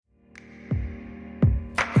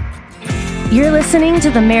You're listening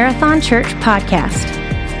to the Marathon Church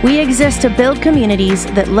podcast. We exist to build communities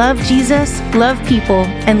that love Jesus, love people,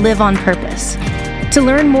 and live on purpose. To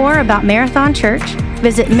learn more about Marathon Church,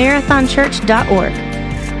 visit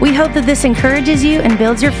marathonchurch.org. We hope that this encourages you and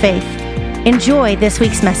builds your faith. Enjoy this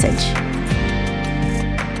week's message.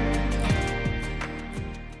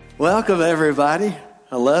 Welcome, everybody.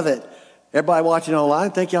 I love it. Everybody watching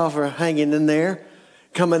online, thank y'all for hanging in there,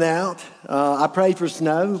 coming out. I prayed for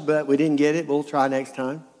snow, but we didn't get it. We'll try next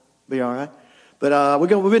time. Be all right. But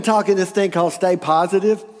we've been talking this thing called Stay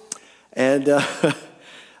Positive. And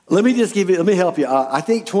let me help you. I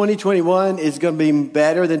think 2021 is going to be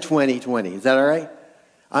better than 2020. Is that all right?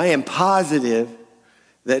 I am positive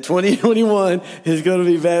that 2021 is going to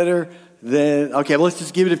be better than, okay, well, let's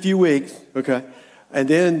just give it a few weeks, okay? And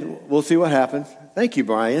then we'll see what happens. Thank you,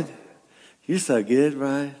 Brian. You're so good,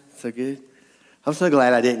 Brian. So good. I'm so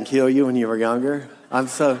glad I didn't kill you when you were younger.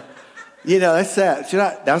 That's sad.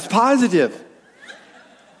 That's positive.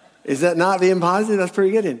 Is that not being positive? That's pretty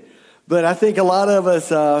good. But I think a lot of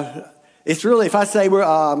us, it's really, if I say we're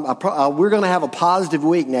going to have a positive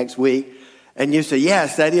week next week, and you say,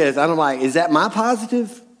 yes, that is. I'm like, is that my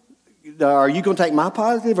positive? Are you going to take my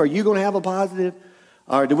positive? Are you going to have a positive?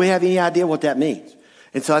 Or do we have any idea what that means?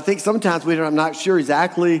 And so I think sometimes I'm not sure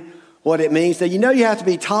exactly what it means. So you have to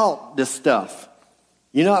be taught this stuff.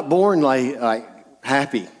 You're not born like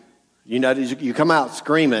happy. You come out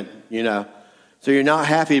screaming, So you're not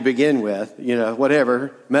happy to begin with,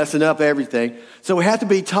 whatever, messing up everything. So we have to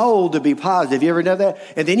be told to be positive. You ever know that?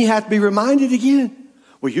 And then you have to be reminded again.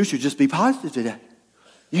 Well, you should just be positive today.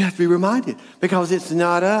 You have to be reminded because it's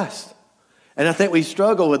not us. And I think we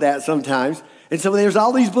struggle with that sometimes. And so there's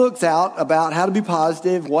all these books out about how to be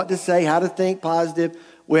positive, what to say, how to think positive.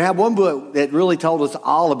 We have one book that really told us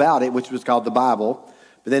all about it, which was called the Bible.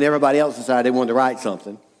 But then everybody else decided they wanted to write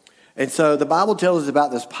something. And so the Bible tells us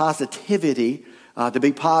about this positivity, to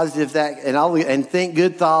be positive and think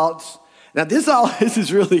good thoughts. Now this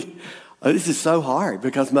is so hard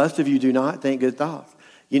because most of you do not think good thoughts.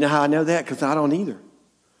 You know how I know that? Because I don't either.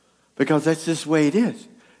 Because that's just the way it is.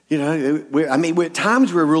 At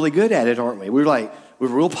times we're really good at it, aren't we? We're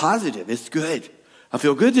real positive. It's good. I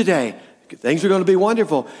feel good today. Things are going to be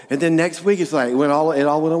wonderful. And then next week it's like it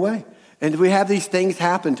all went away. And we have these things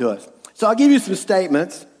happen to us. So I'll give you some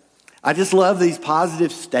statements. I just love these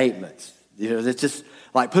positive statements. It's just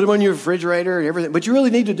like put them on your refrigerator and everything. But you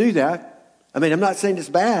really need to do that. I'm not saying it's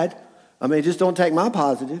bad. Just don't take my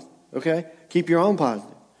positive, okay? Keep your own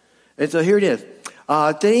positive. And so here it is.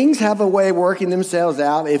 Things have a way of working themselves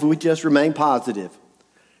out if we just remain positive.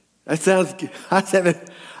 That sounds good. I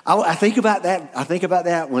think about that. I think about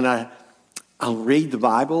that when I read the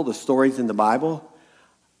Bible, the stories in the Bible.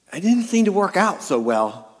 It didn't seem to work out so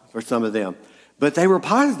well for some of them. But they were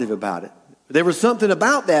positive about it. There was something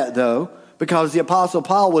about that, though, because the Apostle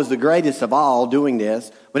Paul was the greatest of all doing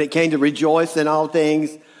this. When it came to rejoice in all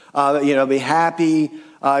things, be happy,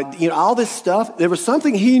 all this stuff. There was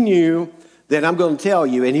something he knew that I'm going to tell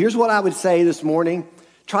you. And here's what I would say this morning.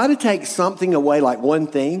 Try to take something away, like one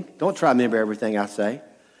thing. Don't try to remember everything I say.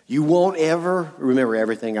 You won't ever remember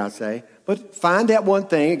everything I say. But find that one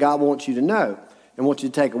thing that God wants you to know and wants you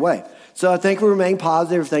to take away. So I think if we remain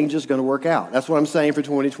positive, everything's just going to work out. That's what I'm saying for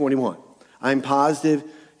 2021. I'm positive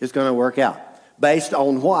it's going to work out. Based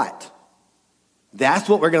on what? That's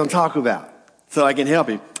what we're going to talk about. So I can help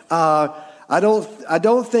you. I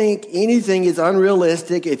don't think anything is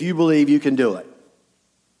unrealistic if you believe you can do it.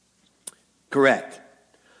 Correct.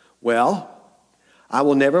 Well, I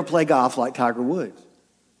will never play golf like Tiger Woods.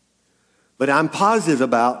 But I'm positive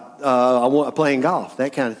about playing golf,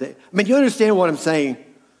 that kind of thing. You understand what I'm saying?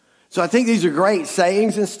 So I think these are great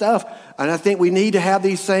sayings and stuff. And I think we need to have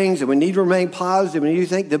these sayings and we need to remain positive. And you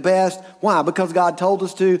think the best. Why? Because God told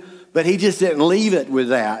us to. But he just didn't leave it with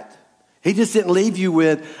that. He just didn't leave you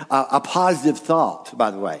with a positive thought, by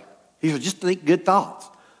the way. He said, just think good thoughts.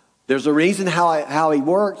 There's a reason how he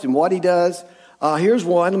works and what he does. Here's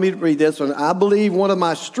one. Let me read this one. I believe one of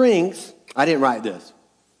my strengths, I didn't write this.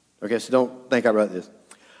 Okay, so don't think I wrote this.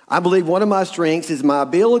 I believe one of my strengths is my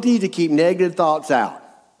ability to keep negative thoughts out.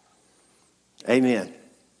 Amen.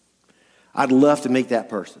 I'd love to meet that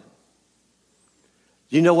person.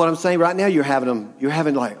 You know what I'm saying? Right now you're having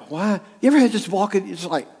like, why? You ever had just walking, just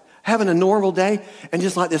like having a normal day and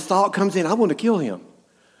just like this thought comes in, I want to kill him.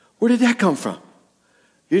 Where did that come from?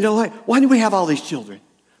 Why do we have all these children?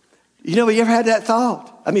 You ever had that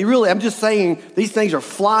thought? Really, I'm just saying these things are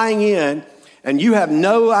flying in and you have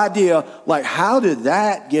no idea, how did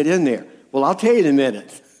that get in there? Well, I'll tell you in a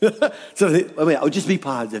minute. So, just be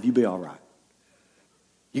positive. You'll be all right.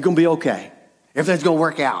 You're going to be okay. Everything's going to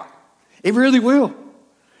work out. It really will.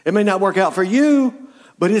 It may not work out for you,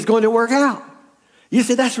 but it's going to work out. You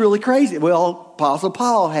say, that's really crazy. Well, Apostle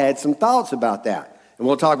Paul had some thoughts about that, and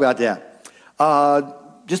we'll talk about that.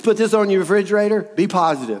 Just put this on your refrigerator. Be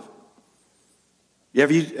positive.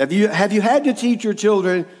 Have you had to teach your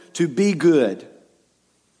children to be good?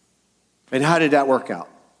 And how did that work out?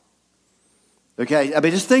 Okay, I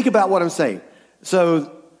mean, just think about what I'm saying.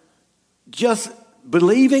 So just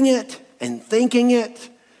believing it and thinking it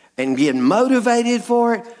and getting motivated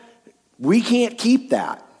for it, we can't keep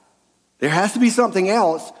that. There has to be something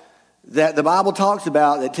else that the Bible talks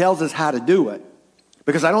about that tells us how to do it.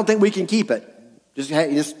 Because I don't think we can keep it.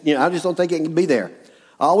 I just don't think it can be there.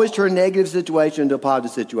 I always turn a negative situation into a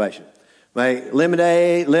positive situation. Like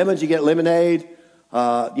lemons, you get lemonade.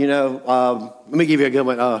 Let me give you a good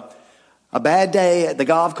one. A bad day at the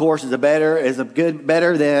golf course is better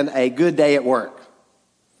than a good day at work.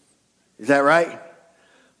 Is that right?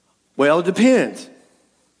 Well, it depends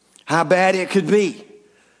how bad it could be.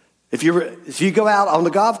 If you go out on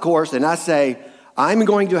the golf course and I say, I'm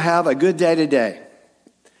going to have a good day today,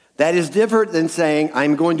 that is different than saying,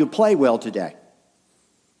 I'm going to play well today.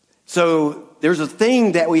 So there's a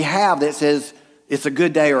thing that we have that says it's a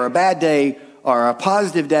good day or a bad day or a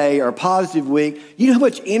positive day or a positive week. You know how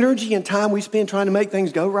much energy and time we spend trying to make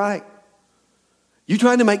things go right? You're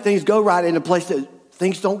trying to make things go right in a place that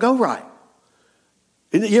things don't go right.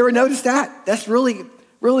 You ever notice that? That's really,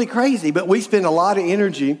 really crazy. But we spend a lot of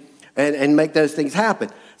energy and make those things happen.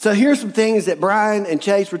 So here's some things that Brian and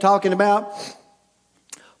Chase were talking about.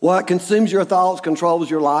 What consumes your thoughts controls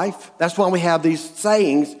your life. That's why we have these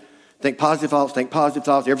sayings. Think positive thoughts,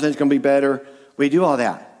 everything's going to be better. We do all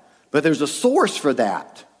that. But there's a source for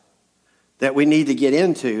that we need to get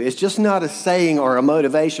into. It's just not a saying or a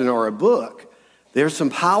motivation or a book. There's some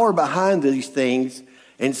power behind these things.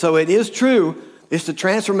 And so it is true. It's the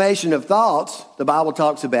transformation of thoughts the Bible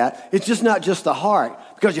talks about. It's just not just the heart.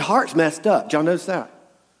 Because your heart's messed up. Did y'all notice that?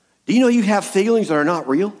 Do you know you have feelings that are not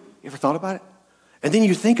real? You ever thought about it? And then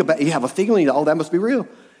you have a feeling that, that must be real.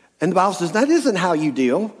 And the Bible says that isn't how you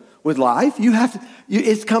deal with life.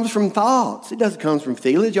 It comes from thoughts. It doesn't come from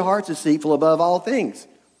feelings. Your heart's deceitful above all things.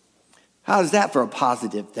 How is that for a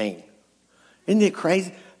positive thing? Isn't it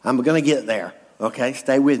crazy? I'm going to get there. Okay,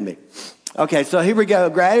 stay with me. Okay, so here we go.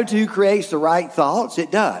 Gratitude creates the right thoughts.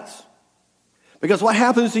 It does. Because what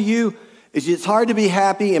happens to you is it's hard to be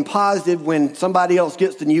happy and positive when somebody else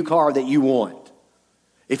gets the new car that you want.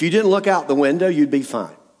 If you didn't look out the window, you'd be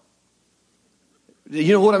fine.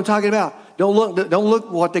 You know what I'm talking about? Don't look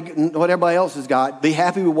what everybody else has got. Be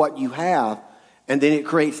happy with what you have, and then it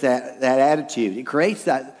creates that attitude. It creates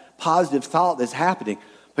that positive thought that's happening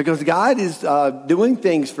because God is doing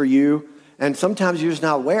things for you, and sometimes you're just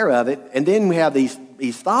not aware of it. And then we have these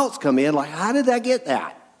thoughts come in like, how did I get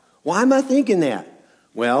that? Why am I thinking that?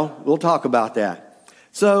 Well, we'll talk about that.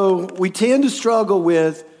 So we tend to struggle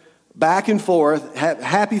with back and forth,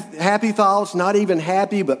 happy thoughts, not even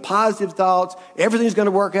happy, but positive thoughts. Everything's going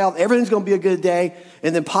to work out. Everything's going to be a good day.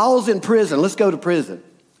 And then Paul's in prison. Let's go to prison.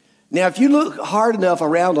 Now, if you look hard enough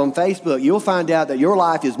around on Facebook, you'll find out that your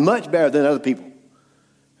life is much better than other people.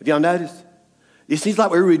 Have y'all noticed? It seems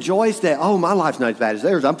like we rejoice that, my life's not as bad as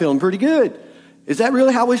theirs. I'm feeling pretty good. Is that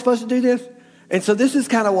really how we're supposed to do this? And so this is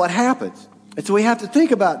kind of what happens. And so we have to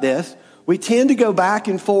think about this. We tend to go back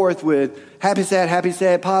and forth with happy,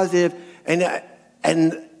 sad, positive.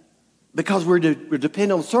 And because we're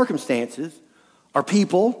dependent on circumstances or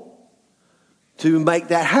people to make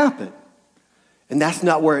that happen. And that's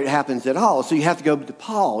not where it happens at all. So you have to go to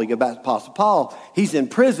Paul. You go back to Apostle Paul. He's in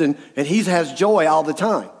prison and he has joy all the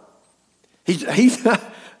time. You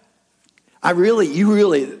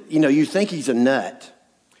think he's a nut,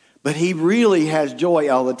 but he really has joy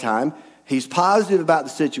all the time. He's positive about the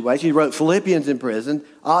situation. He wrote Philippians in prison.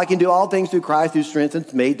 I can do all things through Christ who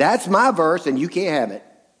strengthens me. That's my verse, and you can't have it.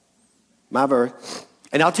 My verse.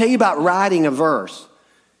 And I'll tell you about writing a verse.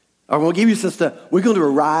 Or we'll give you some stuff. We're going to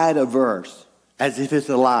write a verse as if it's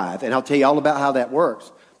alive. And I'll tell you all about how that works.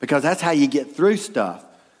 Because that's how you get through stuff.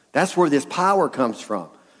 That's where this power comes from.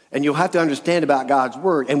 And you'll have to understand about God's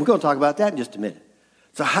word. And we're going to talk about that in just a minute.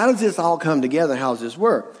 So how does this all come together? How does this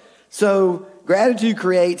work? So gratitude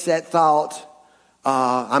creates that thought,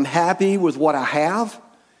 I'm happy with what I have,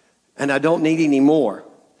 and I don't need any more.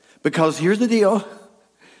 Because here's the deal.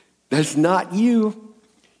 That's not you.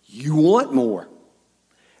 You want more.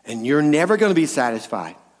 And you're never going to be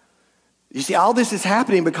satisfied. You see, all this is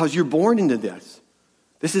happening because you're born into this.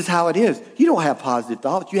 This is how it is. You don't have positive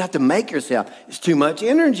thoughts. You have to make yourself. It's too much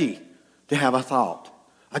energy to have a thought,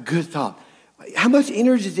 a good thought. How much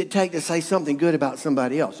energy does it take to say something good about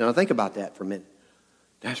somebody else? Now, think about that for a minute.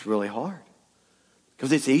 That's really hard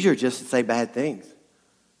because it's easier just to say bad things.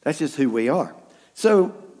 That's just who we are.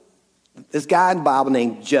 So this guy in the Bible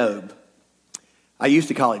named Job, I used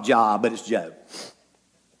to call it Job, but it's Job.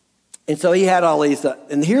 And so he had all these,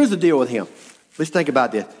 and here's the deal with him. Let's think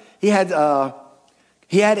about this. He had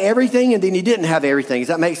everything, and then he didn't have everything. Does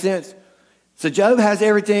that make sense? So Job has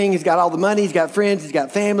everything. He's got all the money. He's got friends. He's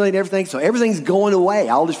got family and everything. So everything's going away.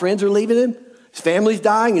 All his friends are leaving him. His family's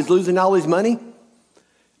dying. He's losing all his money.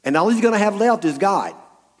 And all he's going to have left is God.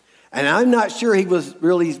 And I'm not sure he was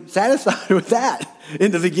really satisfied with that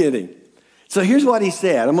in the beginning. So here's what he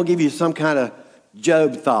said. I'm going to give you some kind of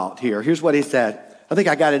Job thought here. Here's what he said. I think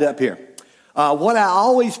I got it up here. What I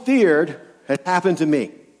always feared has happened to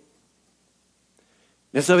me.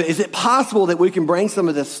 And so is it possible that we can bring some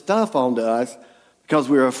of this stuff onto us because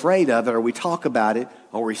we're afraid of it, or we talk about it,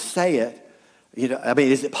 or we say it?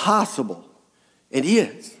 Is it possible? It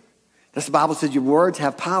is. That's the Bible says your words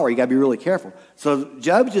have power. You got to be really careful. So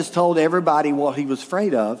Job just told everybody what he was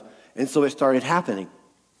afraid of, and so it started happening.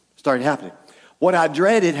 What I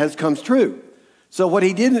dreaded has come true. So what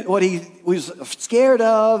he was scared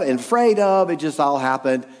of and afraid of, it just all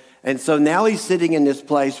happened. And so now he's sitting in this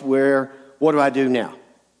place where, what do I do now?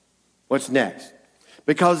 What's next?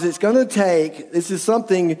 Because it's going to take, this is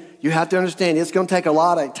something you have to understand, it's going to take a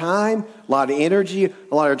lot of time, a lot of energy,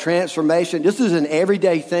 a lot of transformation. This is an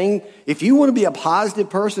everyday thing. If you want to be a positive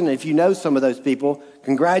person, if you know some of those people,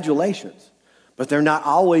 congratulations. But they're not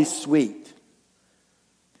always sweet.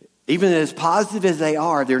 Even as positive as they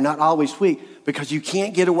are, they're not always sweet because you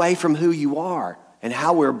can't get away from who you are and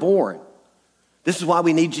how we're born. This is why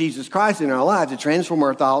we need Jesus Christ in our lives to transform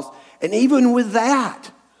our thoughts. And even with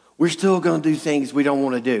that, we're still going to do things we don't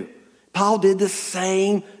want to do. Paul did the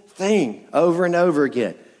same thing over and over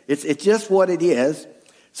again. It's just what it is.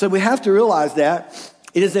 So we have to realize that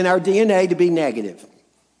it is in our DNA to be negative.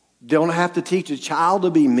 Don't have to teach a child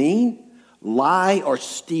to be mean, lie, or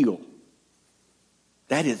steal.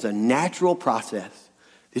 That is a natural process.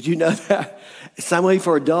 Did you know that? It's same way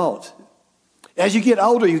for adults. As you get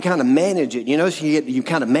older, you kind of manage it. You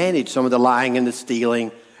kind of manage some of the lying and the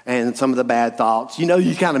stealing and some of the bad thoughts. You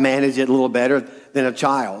kind of manage it a little better than a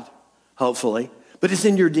child, hopefully. But it's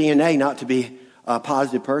in your DNA not to be a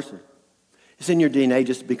positive person. It's in your DNA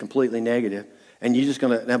just to be completely negative. And you're just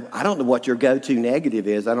going to, I don't know what your go-to negative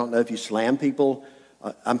is. I don't know if you slam people.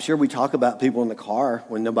 I'm sure we talk about people in the car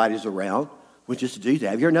when nobody's around. We just do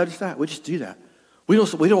that. Have you ever noticed that? We just do that. We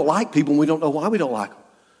don't like people and we don't know why we don't like them.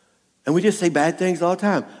 And we just say bad things all the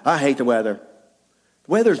time. I hate the weather.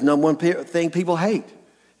 The weather's the number one thing people hate.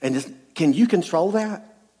 And can you control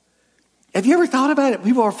that? Have you ever thought about it?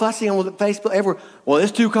 People are fussing on Facebook. Well,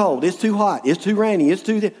 it's too cold. It's too hot. It's too rainy. It's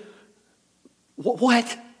too...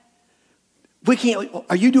 What? We can't...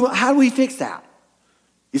 How do we fix that?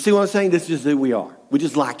 You see what I'm saying? This is just who we are. We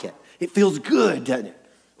just like it. It feels good, doesn't it?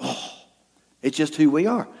 Oh, it's just who we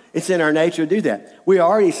are. It's in our nature to do that. We're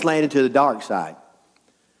already slanted to the dark side.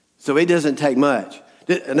 So it doesn't take much.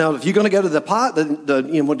 Now, if you're going to go to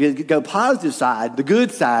the go positive side, the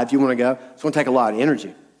good side, if you want to go, it's going to take a lot of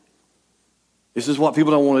energy. This is what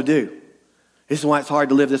people don't want to do. This is why it's hard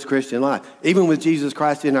to live this Christian life. Even with Jesus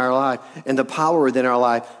Christ in our life and the power within our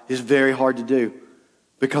life is very hard to do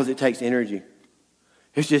because it takes energy.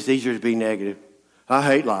 It's just easier to be negative. I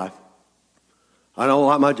hate life. I don't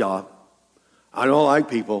like my job. I don't like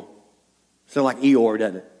people. Sounds like Eeyore,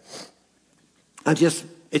 doesn't it?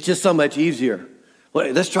 It's just so much easier.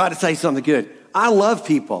 Let's try to say something good. I love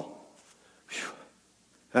people. Whew.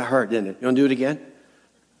 That hurt, didn't it? You want to do it again?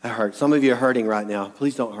 That hurt. Some of you are hurting right now.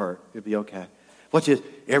 Please don't hurt. It'll be okay. Watch this.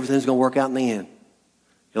 Everything's going to work out in the end.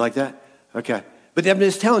 You like that? Okay. But I'm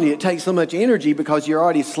just telling you, it takes so much energy because you're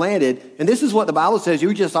already slanted. And this is what the Bible says.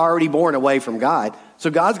 You're just already born away from God. So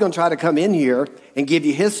God's going to try to come in here and give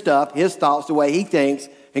you his stuff, his thoughts, the way he thinks,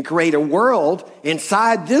 and create a world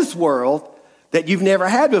inside this world that you've never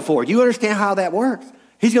had before. Do you understand how that works?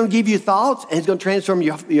 He's going to give you thoughts, and he's going to transform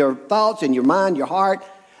your thoughts and your mind, your heart.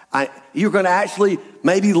 You're going to actually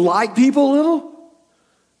maybe like people a little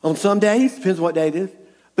on some days. Depends on what day it is.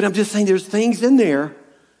 But I'm just saying there's things in there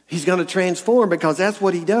he's going to transform because that's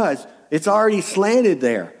what he does. It's already slanted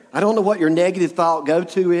there. I don't know what your negative thought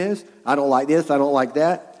go-to is. I don't like this. I don't like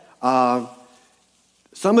that.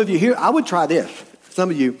 Some of you here, I would try this. Some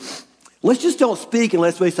of you, let's just don't speak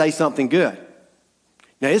unless we say something good.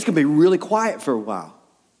 Now, it's going to be really quiet for a while.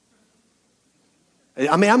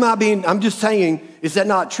 I mean, I'm just saying, is that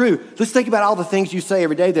not true? Let's think about all the things you say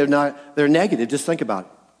every day that they're negative. Just think about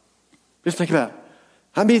it. Just think about it.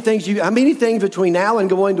 How many things between now and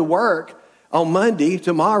going to work on Monday,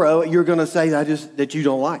 tomorrow, you're going to say that you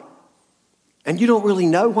don't like? And you don't really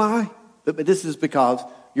know why, but this is because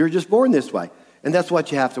you're just born this way. And that's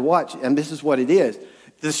what you have to watch, and this is what it is.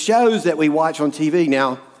 The shows that we watch on TV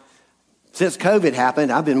now, since COVID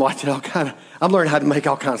happened, I've been watching I'm learning how to make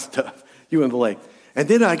all kinds of stuff, you wouldn't believe. And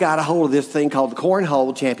then I got a hold of this thing called the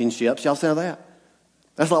Cornhole Championships. Y'all know that?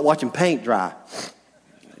 That's like watching paint dry.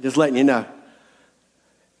 Just letting you know.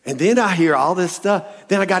 And then I hear all this stuff.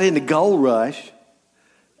 Then I got into Gold Rush.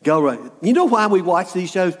 Gold Rush. You know why we watch these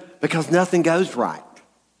shows? Because nothing goes right.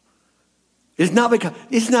 It's not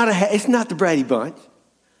the Brady Bunch.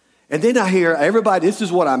 And then I hear everybody, this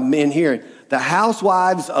is what I'm hearing. The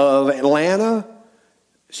housewives of Atlanta,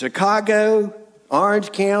 Chicago,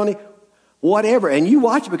 Orange County, whatever. And you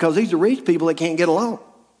watch it because these are rich people that can't get along.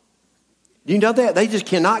 You know that? They just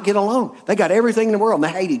cannot get along. They got everything in the world and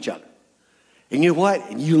they hate each other. And you know what?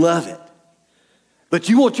 And you love it. But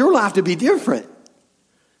you want your life to be different.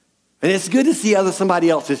 And it's good to see somebody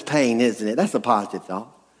else's pain, isn't it? That's a positive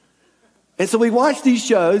thought. And so we watch these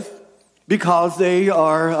shows because they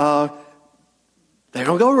don't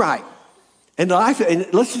go right. And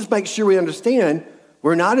let's just make sure we understand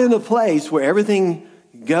we're not in a place where everything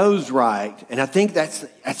goes right. And I think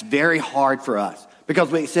that's very hard for us because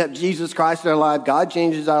we accept Jesus Christ in our life. God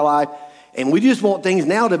changes our life. And we just want things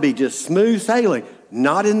now to be just smooth sailing.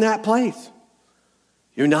 Not in that place.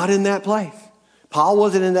 You're not in that place. Paul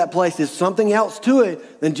wasn't in that place. There's something else to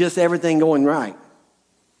it than just everything going right.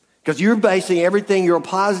 Because you're basing everything, your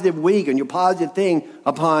positive week and your positive thing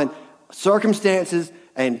upon circumstances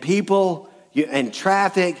and people and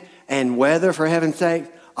traffic and weather, for heaven's sake,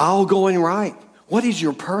 all going right. What is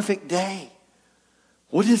your perfect day?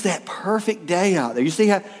 What is that perfect day out there? You see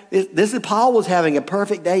how Paul was having a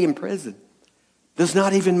perfect day in prison. Does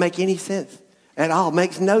not even make any sense at all.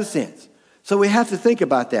 Makes no sense. So we have to think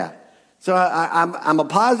about that. So I'm a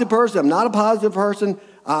positive person. I'm not a positive person.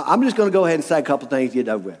 I'm just going to go ahead and say a couple things to get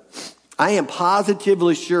over with. I am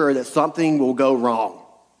positively sure that something will go wrong.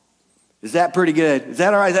 Is that pretty good? Is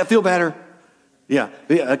that all right? Does that feel better? Yeah,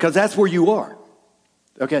 because that's where you are.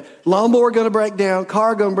 Okay, lawnmower going to break down,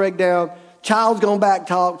 car going to break down, child's going to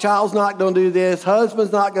backtalk, child's not going to do this,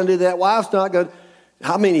 husband's not going to do that, wife's not going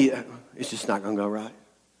to. It's just not going to go right.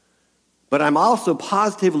 But I'm also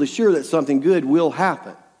positively sure that something good will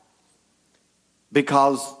happen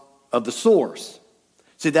because of the source.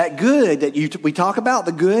 See, that good that we talk about,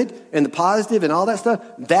 the good and the positive and all that stuff,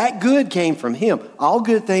 that good came from him. All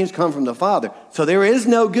good things come from the Father. So there is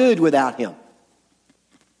no good without him.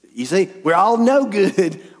 You see, we're all no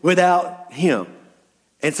good without him.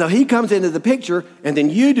 And so he comes into the picture, and then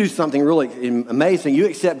you do something really amazing. You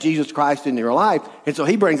accept Jesus Christ into your life, and so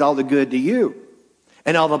he brings all the good to you,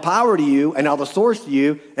 and all the power to you, and all the source to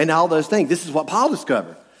you, and all those things. This is what Paul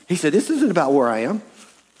discovered. He said, this isn't about where I am.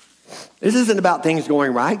 This isn't about things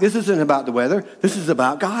going right. This isn't about the weather. This is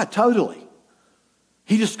about God, totally.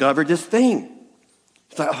 He discovered this thing.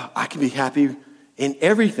 It's like, I can be happy in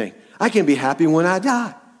everything. I can be happy when I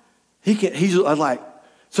die. He's like,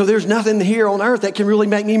 so there's nothing here on earth that can really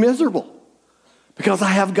make me miserable because I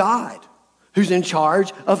have God who's in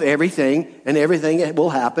charge of everything and everything that will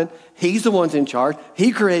happen. He's the one's in charge.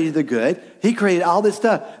 He created the good. He created all this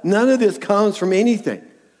stuff. None of this comes from anything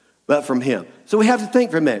but from him. So we have to think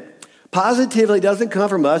for a minute. Positively doesn't come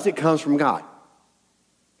from us. It comes from God.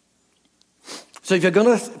 So if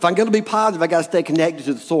I'm going to be positive, I got to stay connected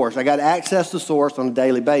to the source. I got to access the source on a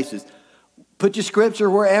daily basis. Put your scripture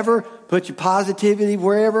wherever, put your positivity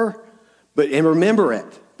wherever, and remember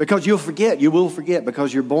it because you'll forget. You will forget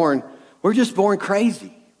because we're just born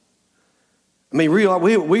crazy. I mean,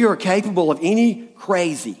 we are capable of any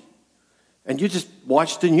crazy. And you just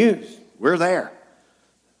watch the news. We're there.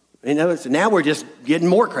 So now we're just getting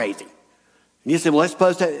more crazy. And you say, well, is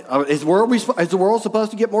the world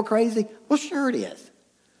supposed to get more crazy? Well, sure it is.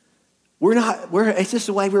 It's just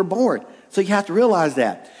the way we're born. So you have to realize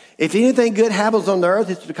that. If anything good happens on the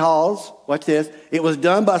earth, it's because, watch this, it was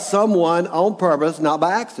done by someone on purpose, not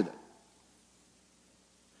by accident.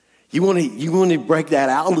 You want to break that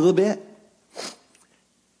out a little bit?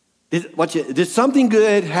 Did something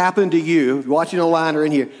good happen to you, if you're watching online or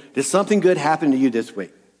in here, did something good happen to you this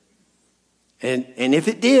week? And if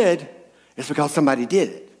it did, it's because somebody did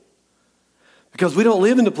it. Because we don't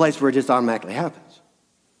live in the place where it just automatically happens.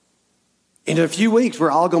 In a few weeks, we're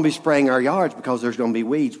all going to be spraying our yards because there's going to be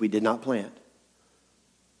weeds we did not plant.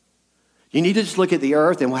 You need to just look at the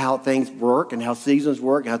earth and how things work and how seasons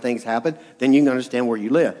work and how things happen. Then you can understand where you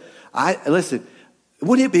live. Listen,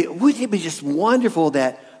 wouldn't it be just wonderful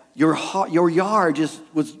that your yard just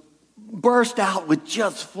was burst out with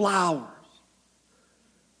just flowers?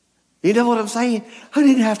 You know what I'm saying? I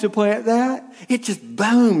didn't have to plant that. It just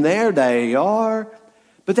boom, there they are.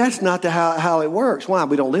 But that's not how it works. Why?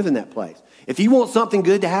 We don't live in that place. If you want something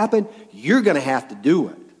good to happen, you're going to have to do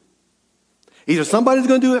it. Either somebody's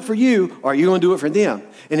going to do it for you or you're going to do it for them.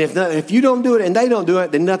 And if you don't do it and they don't do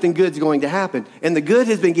it, then nothing good's going to happen. And the good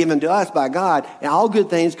has been given to us by God. And all good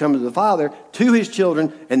things come to the Father, to his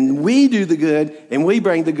children. And we do the good and we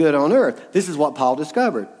bring the good on earth. This is what Paul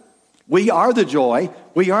discovered. We are the joy.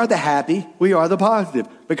 We are the happy. We are the positive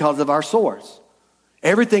because of our source.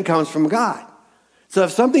 Everything comes from God. So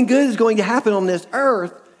if something good is going to happen on this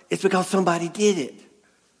earth, it's because somebody did it.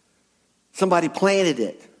 Somebody planted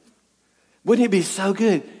it. Wouldn't it be so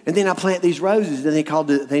good? And then I plant these roses, and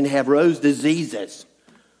they have rose diseases.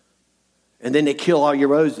 And then they kill all your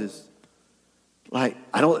roses. They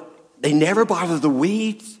never bother the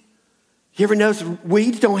weeds. You ever notice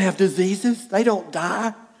weeds don't have diseases? They don't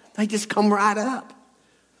die. They just come right up.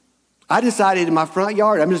 I decided in my front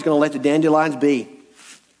yard, I'm just going to let the dandelions be.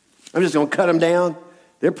 I'm just going to cut them down.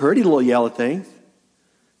 They're pretty little yellow things.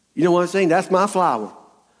 You know what I'm saying? That's my flower.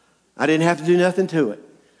 I didn't have to do nothing to it.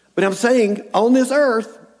 But I'm saying on this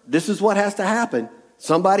earth, this is what has to happen.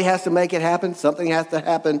 Somebody has to make it happen. Something has to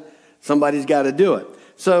happen. Somebody's got to do it.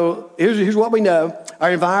 So here's what we know.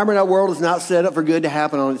 Our environment, our world is not set up for good to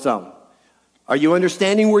happen on its own. Are you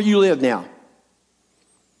understanding where you live now?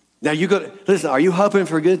 Now listen, are you hoping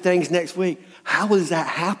for good things next week? How is that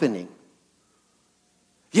happening?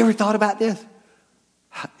 You ever thought about this?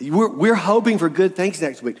 We're hoping for good things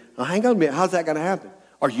next week. Now, hang on a minute. How's that going to happen?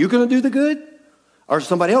 Are you going to do the good? Or is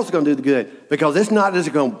somebody else going to do the good? Because it's not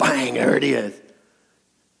just going bang, there it is.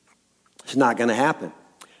 It's not going to happen.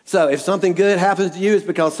 So if something good happens to you, it's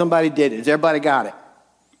because somebody did it. Has everybody got it?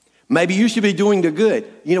 Maybe you should be doing the good.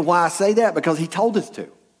 You know why I say that? Because he told us to.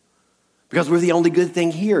 Because we're the only good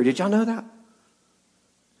thing here. Did y'all know that?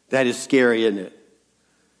 That is scary, isn't it?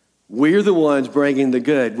 We're the ones bringing the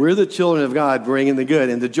good. We're the children of God bringing the good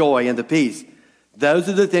and the joy and the peace. Those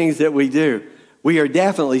are the things that we do. We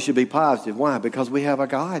definitely should be positive. Why? Because we have a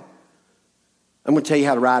God. I'm going to tell you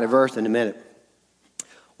how to write a verse in a minute.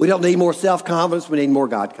 We don't need more self-confidence. We need more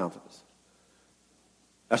God confidence.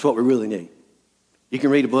 That's what we really need. You can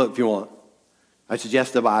read a book if you want. I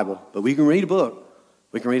suggest the Bible. But we can read a book.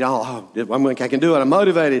 We can read all. I can do it. I'm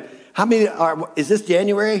motivated. How many is this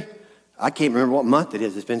January? I can't remember what month it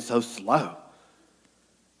is. It's been so slow.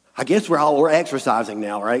 I guess we're exercising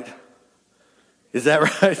now, right? Is that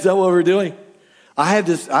right? Is that what we're doing?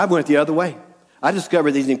 I went the other way. I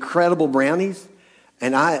discovered these incredible brownies.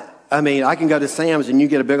 And I can go to Sam's and you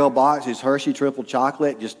get a big old box. It's Hershey triple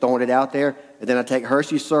chocolate, just throwing it out there. And then I take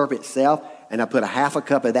Hershey syrup itself and I put a half a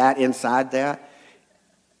cup of that inside that.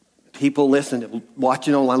 People listen,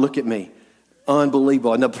 watching online, look at me.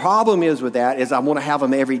 Unbelievable. And the problem is with that is I want to have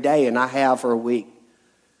them every day, and I have for a week.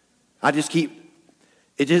 They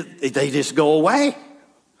just go away.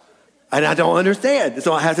 And I don't understand.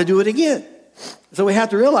 So I have to do it again. So we have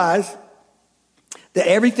to realize that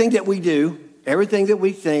everything that we do, everything that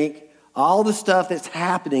we think, all the stuff that's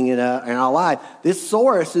happening in our life, this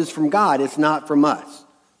source is from God. It's not from us.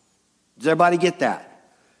 Does everybody get that?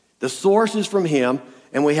 The source is from him,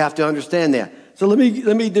 and we have to understand that. So let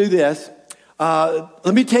me do this.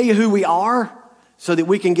 Let me tell you who we are so that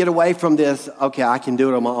we can get away from this. Okay, I can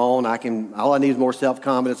do it on my own. All I need is more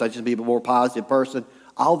self-confidence. I just be a more positive person.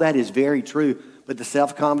 All that is very true. But the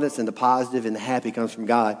self-confidence and the positive and the happy comes from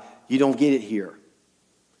God. You don't get it here.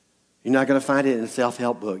 You're not going to find it in a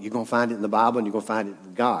self-help book. You're going to find it in the Bible and you're going to find it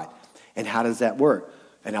in God. And how does that work?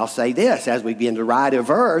 And I'll say this as we begin to write a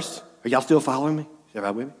verse. Are y'all still following me? Is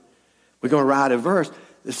everybody with me? We're going to write a verse.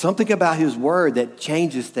 There's something about his word that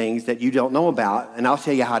changes things that you don't know about, and I'll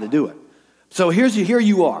tell you how to do it. So here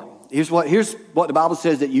you are. Here's what the Bible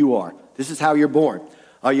says that you are. This is how you're born.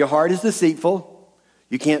 Your heart is deceitful.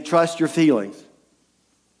 You can't trust your feelings.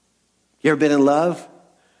 You ever been in love?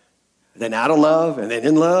 Then out of love, and then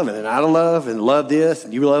in love, and then out of love, and love this,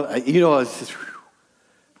 and you love, it's just,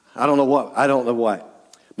 I don't know what.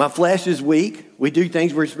 My flesh is weak. We do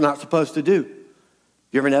things we're not supposed to do.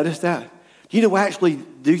 You ever notice that? You know, we actually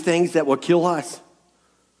do things that will kill us.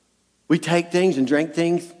 We take things and drink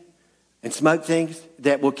things and smoke things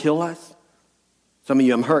that will kill us. Some of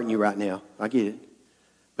you, I'm hurting you right now. I get it.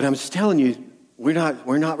 But I'm just telling you, we're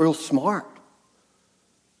not real smart.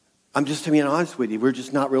 I'm just being honest with you. We're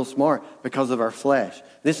just not real smart because of our flesh.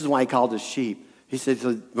 This is why he called us sheep. He said,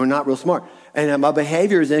 so we're not real smart. And my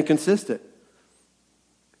behavior is inconsistent.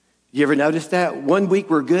 You ever notice that? One week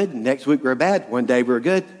we're good, next week we're bad. One day we're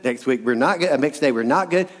good, next week we're not good, next day we're not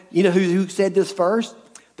good. You know who said this first?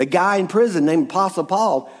 The guy in prison named Apostle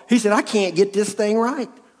Paul. He said, I can't get this thing right.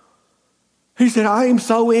 He said, I am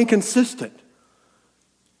so inconsistent.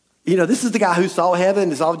 You know, this is the guy who saw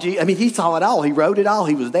heaven, saw Jesus. I mean, he saw it all. He wrote it all.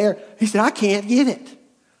 He was there. He said, I can't get it.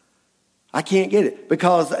 I can't get it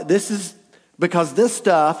because this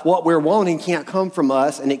stuff, what we're wanting, can't come from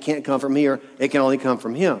us, and it can't come from here. It can only come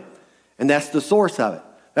from him. And that's the source of it.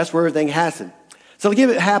 That's where everything happens. So let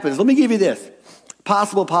me give you this.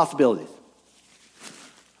 Possible possibilities.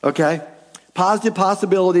 Okay? Positive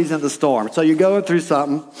possibilities in the storm. So you're going through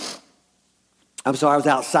something. I'm sorry, I was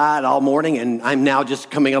outside all morning, and I'm now just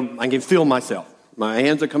coming up. I can feel myself. My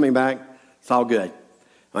hands are coming back. It's all good.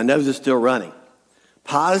 My nose is still running.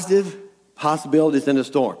 Positive possibilities in the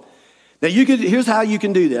storm. Now, here's how you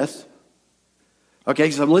can do this. Okay,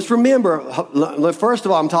 so let's remember, first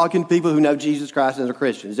of all, I'm talking to people who know Jesus Christ and are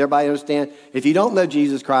Christians. Does everybody understand? If you don't know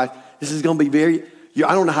Jesus Christ, this is going to be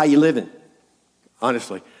I don't know how you're living,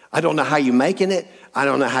 honestly. I don't know how you're making it. I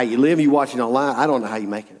don't know how you live. You're watching online. I don't know how you're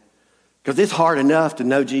making it. Because it's hard enough to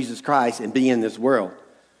know Jesus Christ and be in this world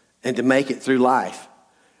and to make it through life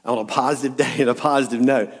on a positive day and a positive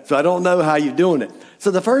note. So I don't know how you're doing it.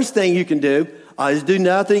 So the first thing you can do is do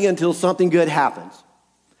nothing until something good happens.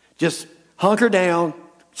 Just hunker down,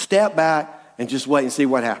 step back, and just wait and see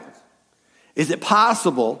what happens. Is it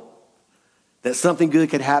possible that something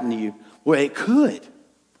good could happen to you? Well, it could.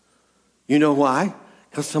 You know why?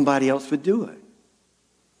 Because somebody else would do it.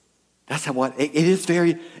 That's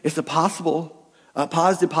it's a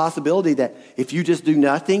positive possibility that if you just do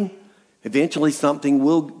nothing, eventually something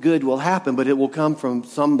good will happen, but it will come from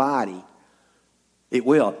somebody. It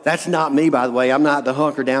will. That's not me, by the way. I'm not the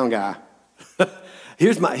hunker down guy.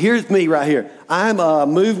 Here's me right here. I'm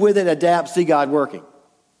move with it, adapt, see God working.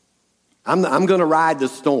 I'm going to ride the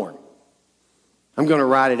storm. I'm going to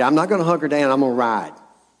ride it. I'm not going to hunker down. I'm going to ride.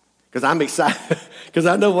 Because I'm excited. Because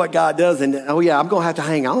I know what God does. And, I'm going to have to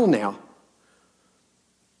hang on now.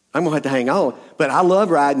 I'm going to have to hang on. But I love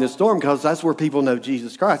riding the storm because that's where people know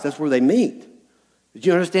Jesus Christ. That's where they meet. Did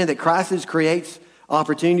you understand that crisis creates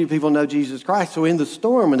opportunity? People know Jesus Christ. So in the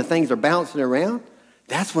storm, when the things are bouncing around,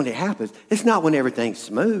 that's when it happens. It's not when everything's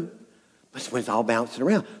smooth. But it's when it's all bouncing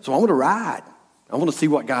around. So I want to ride. I want to see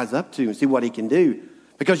what God's up to and see what he can do.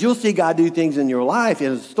 Because you'll see God do things in your life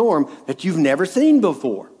in a storm that you've never seen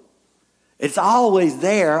before. It's always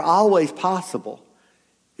there, always possible.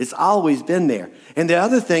 It's always been there. And the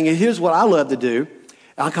other thing, and here's what I love to do.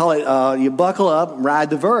 I call it, you buckle up, ride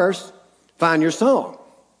the verse, find your song.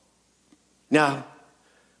 Now,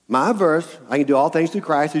 my verse, I can do all things through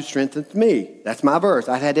Christ who strengthens me. That's my verse.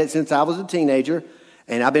 I've had that since I was a teenager,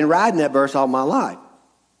 and I've been riding that verse all my life.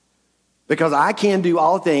 Because I can do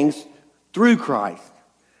all things through Christ.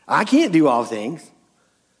 I can't do all things,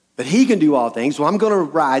 but he can do all things, so I'm going to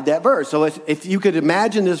ride that verse. So if you could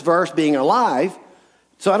imagine this verse being alive,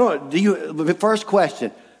 the first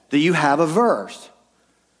question, do you have a verse?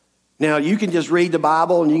 Now, you can just read the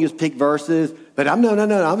Bible and you can just pick verses, but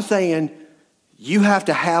I'm saying you have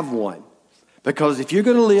to have one. Because if you're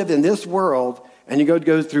going to live in this world and you're going to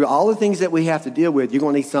go through all the things that we have to deal with, you're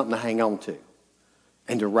going to need something to hang on to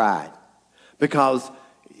and to ride. Because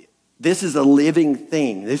this is a living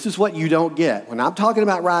thing. This is what you don't get. When I'm talking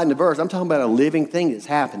about riding the verse, I'm talking about a living thing that's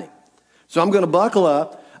happening. So I'm going to buckle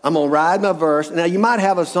up. I'm going to ride my verse. Now, you might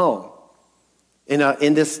have a song.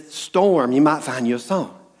 In this storm, you might find you a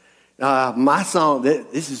song. My song,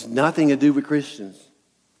 this has nothing to do with Christians.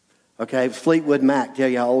 Okay, Fleetwood Mac, tell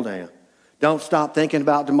you how old I am. Don't stop thinking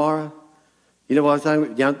about tomorrow. You know what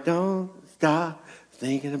I'm saying? Don't stop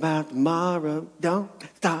thinking about tomorrow. Don't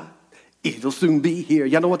stop. It'll soon be here.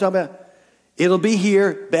 Y'all know what I'm talking about? It'll be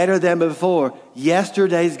here better than before.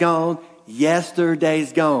 Yesterday's gone.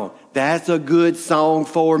 Yesterday's gone. That's a good song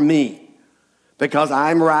for me. Because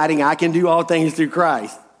I'm writing, I can do all things through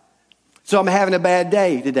Christ. So I'm having a bad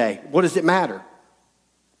day today. What does it matter?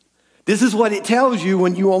 This is what it tells you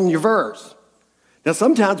when you own your verse. Now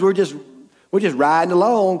sometimes we're just riding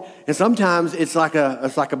along, and sometimes it's like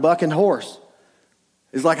a bucking horse.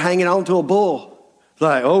 It's like hanging on to a bull. It's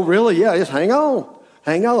like, oh, really? Yeah, just hang on.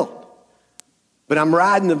 Hang on. But I'm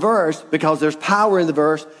riding the verse because there's power in the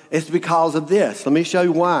verse. It's because of this. Let me show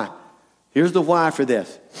you why. Here's the why for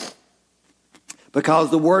this.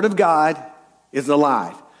 Because the Word of God is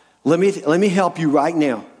alive. Let me help you right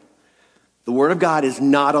now. The Word of God is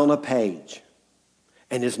not on a page.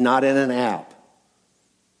 And it's not in an app.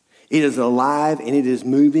 It is alive and it is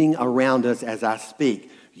moving around us as I speak.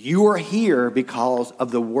 You are here because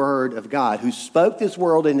of the Word of God who spoke this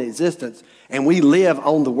world into existence, and we live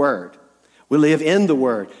on the Word. We live in the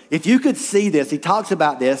Word. If you could see this, he talks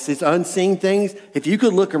about this, these unseen things. If you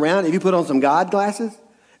could look around, if you put on some God glasses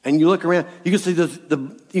and you look around, you can see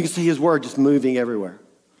you can see his Word just moving everywhere.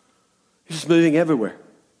 It's just moving everywhere.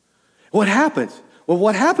 What happens? Well,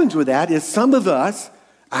 what happens with that is some of us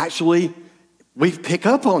actually, we pick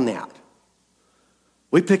up on that.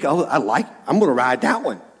 We pick, I'm going to ride that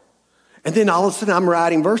one. And then all of a sudden I'm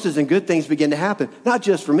writing verses and good things begin to happen. Not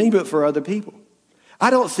just for me, but for other people. I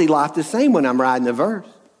don't see life the same when I'm writing the verse.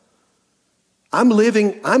 I'm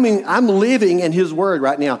living in his word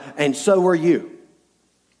right now, and so are you.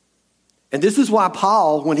 And this is why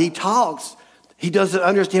Paul, when he talks, he doesn't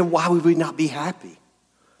understand why we would not be happy.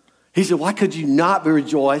 He said, why could you not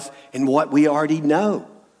rejoice in what we already know?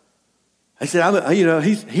 I said,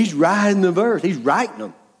 he's writing the verse. He's writing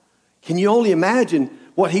them. Can you only imagine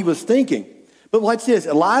what he was thinking? But watch this,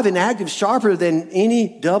 alive and active, sharper than any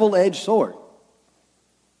double-edged sword.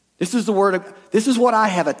 This is the word. This is what I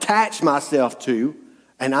have attached myself to,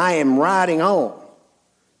 and I am riding on.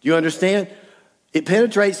 Do you understand? It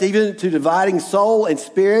penetrates even to dividing soul and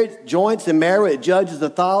spirit, joints and marrow. It judges the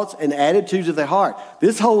thoughts and the attitudes of the heart.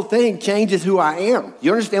 This whole thing changes who I am.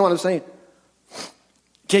 You understand what I'm saying?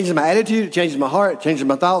 It changes my attitude. It changes my heart. It changes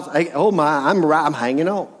my thoughts. I'm hanging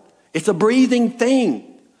on. It's a breathing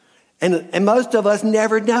thing, and most of us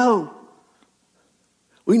never know.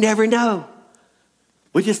 We never know.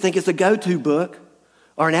 We just think it's a go-to book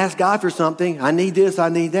or an ask God for something. I need this, I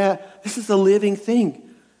need that. This is a living thing.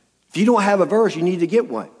 If you don't have a verse, you need to get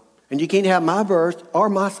one. And you can't have my verse or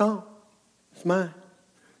my song. It's mine.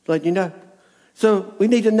 Just let you know. So we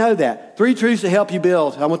need to know that. 3 truths to help you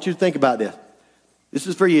build. I want you to think about this. This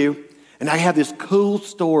is for you. And I have this cool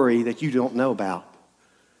story that you don't know about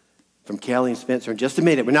from Kelly and Spencer in just a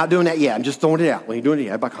minute. We're not doing that yet. I'm just throwing it out. When you're doing it,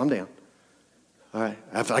 everybody calm down. All right.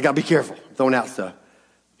 I got to be careful. I'm throwing out stuff.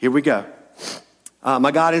 Here we go.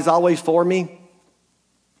 My God is always for me.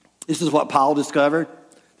 This is what Paul discovered.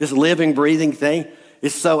 This living, breathing thing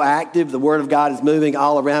is so active. The Word of God is moving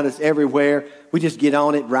all around us everywhere. We just get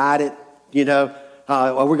on it, ride it,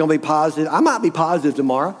 Are we going to be positive? I might be positive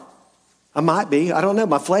tomorrow. I might be. I don't know.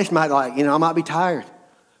 My flesh might I might be tired.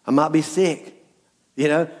 I might be sick.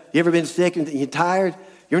 You ever been sick and you're tired?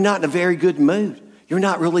 You're not in a very good mood. You're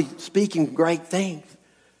not really speaking great things.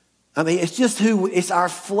 I mean, it's our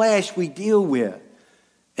flesh we deal with.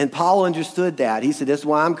 And Paul understood that. He said, that's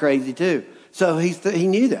why I'm crazy too. So he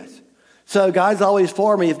knew this. So God's always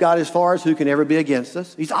for me. If God is for us, who can ever be against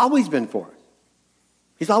us? He's always been for us.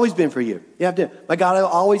 He's always been for you. My God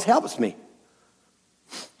always helps me.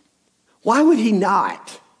 Why would he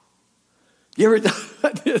not? You ever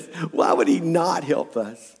thought this? Why would he not help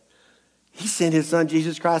us? He sent his son,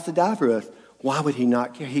 Jesus Christ, to die for us. Why would he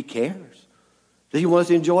not care? He cares. Does he want us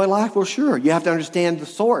to enjoy life? Well, sure. You have to understand the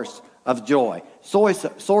source of joy, source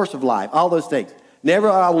of life, all those things.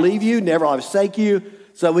 Never I'll leave you, never I'll forsake you.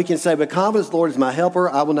 So we can say, with confidence, the Lord is my helper.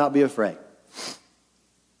 I will not be afraid.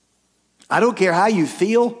 I don't care how you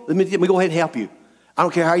feel. Let me go ahead and help you. I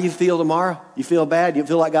don't care how you feel tomorrow. You feel bad. You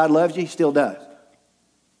feel like God loves you. He still does.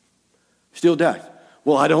 Still does.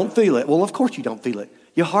 Well, I don't feel it. Well, of course you don't feel it.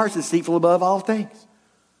 Your heart's deceitful above all things.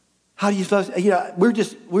 How do you supposed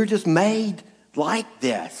to, we're just made like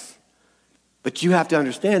this. But you have to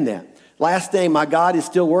understand that. Last thing, my God is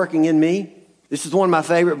still working in me. This is one of my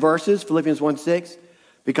favorite verses, Philippians 1:6,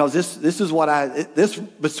 because this is what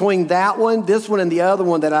between that one, this one, and the other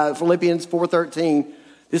one Philippians 4:13,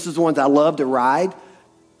 this is the ones I love to ride,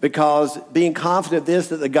 because being confident of this,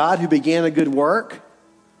 that the God who began a good work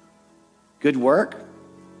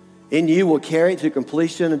in you will carry it to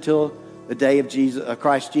completion until the day of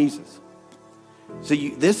Christ Jesus. So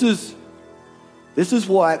this is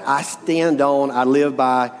what I stand on, I live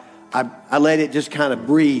by. I let it just kind of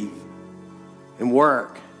breathe and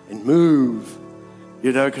work and move,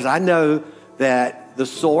 because I know that the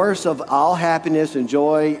source of all happiness and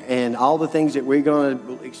joy and all the things that we're going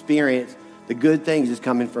to experience, the good things, is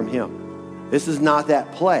coming from him. This is not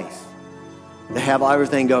that place to have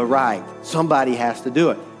everything go right. Somebody has to do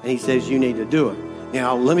it. And he says, you need to do it.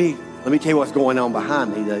 Now, let me tell you what's going on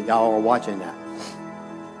behind me that y'all are watching that.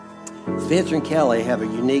 Spencer and Kelly have a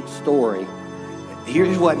unique story.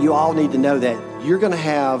 Here's what you all need to know, that you're going to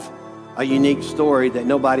have a unique story that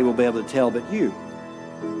nobody will be able to tell but you.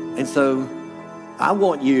 And so I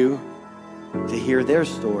want you to hear their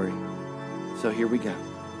story. So here we go.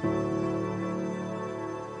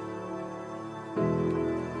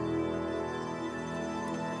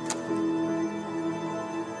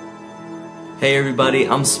 Hey everybody,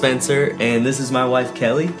 I'm Spencer, and this is my wife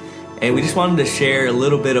Kelly, and we just wanted to share a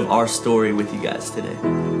little bit of our story with you guys today.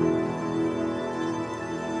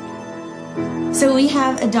 So we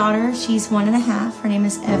have a daughter. She's 1.5. Her name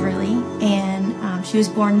is Everly, and she was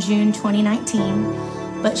born June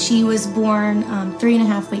 2019. but she was born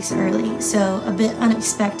 3.5 weeks early, so a bit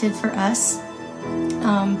unexpected for us.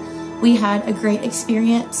 We had a great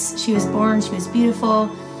experience. She was born, she was beautiful,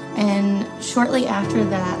 and shortly after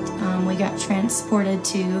that, we got transported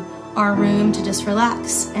to our room to just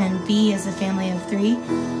relax and be as a family of 3,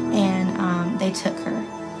 and they took her.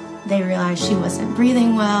 They realized she wasn't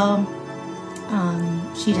breathing well.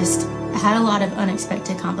 She just had a lot of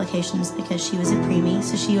unexpected complications because she was a preemie.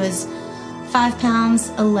 So she was 5 pounds,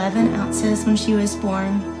 11 ounces when she was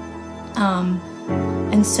born.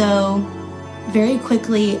 And so very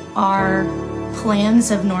quickly our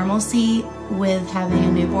plans of normalcy with having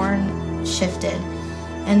a newborn shifted.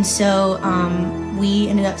 And so we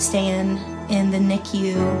ended up staying in the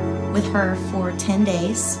NICU with her for 10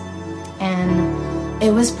 days. And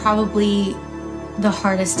it was probably the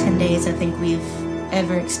hardest 10 days I think we've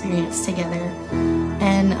ever experienced together.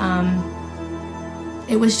 And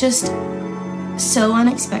it was just so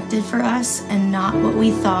unexpected for us and not what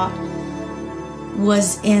we thought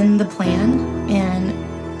was in the plan.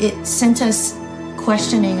 And it sent us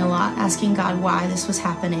questioning a lot, asking God why this was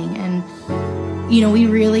happening. And, you know, we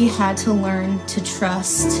really had to learn to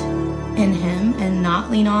trust in Him and not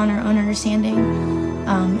lean on our own understanding.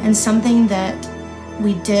 And something that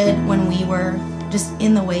we did when we were just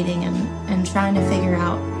in the waiting and trying to figure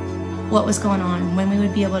out what was going on, when we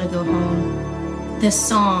would be able to go home, this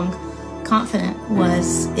song, Confident,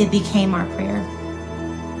 it became our prayer.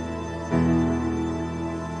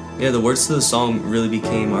 Yeah, the words to the song really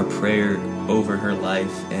became our prayer over her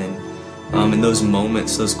life. And in those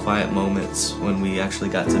moments, those quiet moments when we actually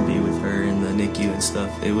got to be with her in the NICU and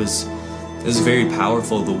stuff, it was very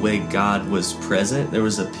powerful the way God was present. There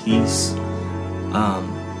was a peace.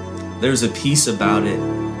 There was a peace about it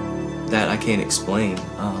that I can't explain,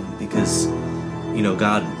 because, you know,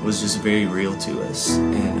 God was just very real to us,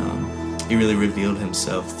 and He really revealed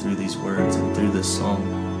Himself through these words and through this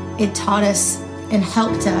song. It taught us and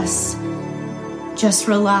helped us just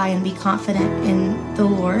rely and be confident in the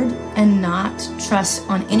Lord and not trust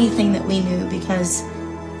on anything that we knew, because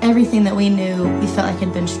everything that we knew we felt like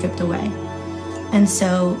had been stripped away. And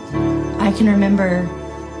so I can remember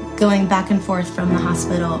going back and forth from the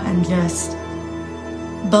hospital and just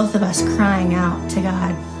both of us crying out to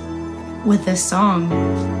God with this song,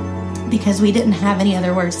 because we didn't have any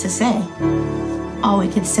other words to say. All we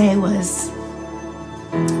could say was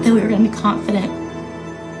that we were going to be confident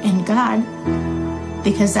in God,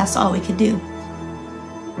 because that's all we could do.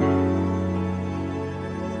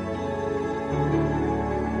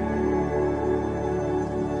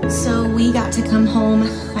 So we got to come home,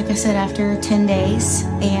 like I said, after 10 days,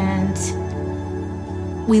 and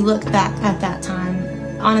we look back at that time.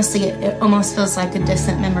 Honestly, it almost feels like a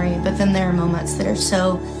distant memory, but then there are moments that are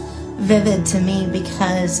so vivid to me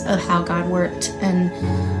because of how God worked. And,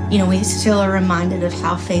 you know, we still are reminded of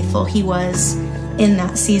how faithful He was in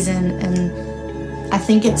that season. And I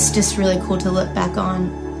think it's just really cool to look back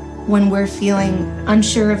on when we're feeling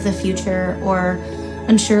unsure of the future or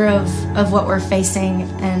unsure of what we're facing,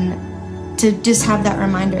 and to just have that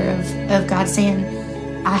reminder of God saying,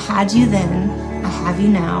 I had you then, I have you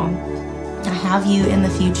now, I have you in the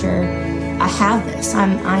future, I have this,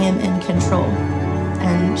 I am in control.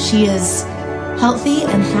 And she is healthy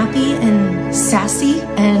and happy and sassy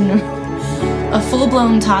and a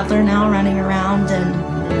full-blown toddler now running around, and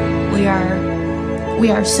we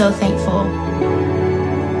are so thankful.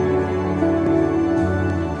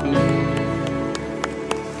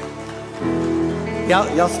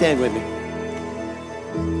 Y'all stand with me.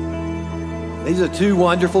 These are two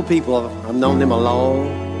wonderful people. I've known them a long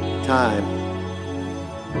time.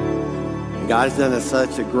 And God has done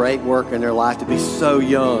such a great work in their life to be so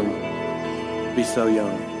young.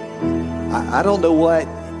 I don't know what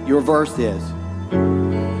your verse is.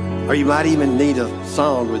 Or you might even need a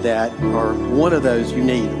song with that, or one of those you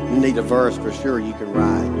need. You need a verse for sure you can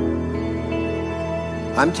write.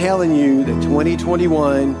 I'm telling you that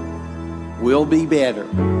 2021 will be better,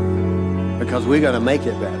 because we're going to make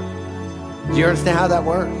it better. Do you understand how that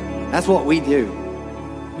works? That's what we do.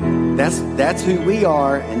 That's who we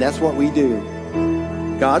are, and that's what we do.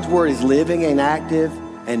 God's word is living and active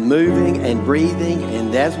and moving and breathing,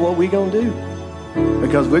 and that's what we're going to do.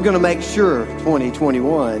 Because we're going to make sure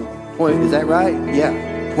 2021, is that right? Yeah,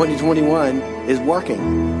 2021 is working,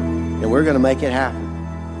 and we're going to make it happen.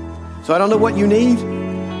 So I don't know what you need.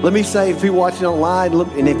 Let me say, if you're watching online,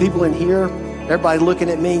 look, and if people in here, everybody looking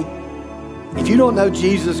at me, if you don't know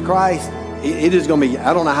Jesus Christ, it is going to be,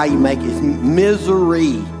 I don't know how you make it. It's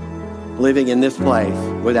misery living in this place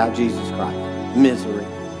without Jesus Christ. Misery.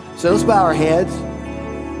 So let's bow our heads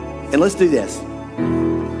and let's do this.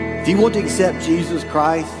 If you want to accept Jesus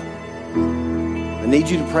Christ, I need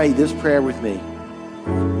you to pray this prayer with me.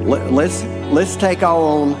 Let's take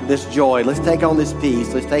on this joy. Let's take on this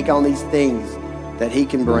peace. Let's take on these things that he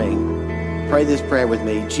can bring. Pray this prayer with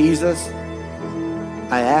me. Jesus,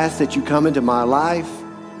 I ask that you come into my life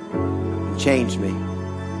and change me.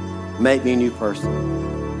 Make me a new person.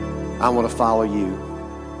 I want to follow you.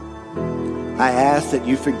 I ask that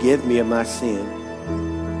you forgive me of my sin.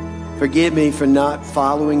 Forgive me for not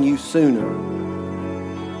following you sooner.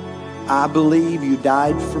 I believe you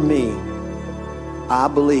died for me. I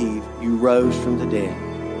believe you rose from the dead.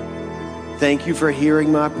 Thank you for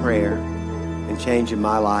hearing my prayer and changing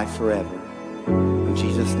my life forever. In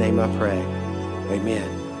Jesus' name I pray. Amen.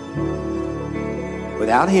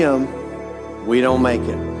 Without him, we don't make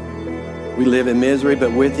it. We live in misery,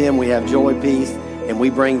 but with him we have joy, peace, and we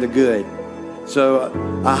bring the good. So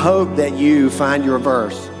I hope that you find your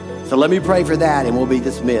verse. So let me pray for that and we'll be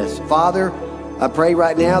dismissed. Father, I pray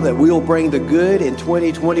right now that we will bring the good in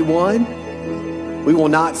 2021. We will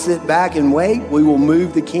not sit back and wait. We will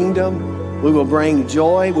move the kingdom. We will bring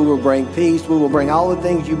joy. We will bring peace. We will bring all the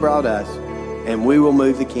things you brought us. And we will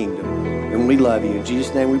move the kingdom. And we love you. In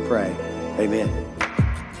Jesus' name we pray. Amen.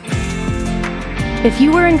 If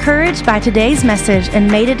you were encouraged by today's message and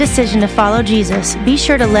made a decision to follow Jesus, be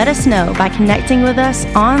sure to let us know by connecting with us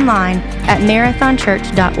online at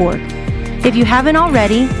marathonchurch.org. If you haven't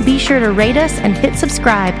already, be sure to rate us and hit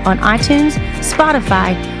subscribe on iTunes,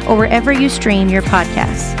 Spotify, or wherever you stream your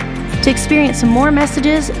podcasts. To experience some more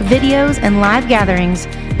messages, videos, and live gatherings,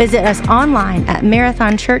 visit us online at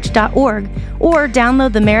marathonchurch.org or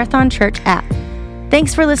download the Marathon Church app.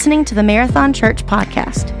 Thanks for listening to the Marathon Church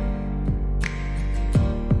podcast.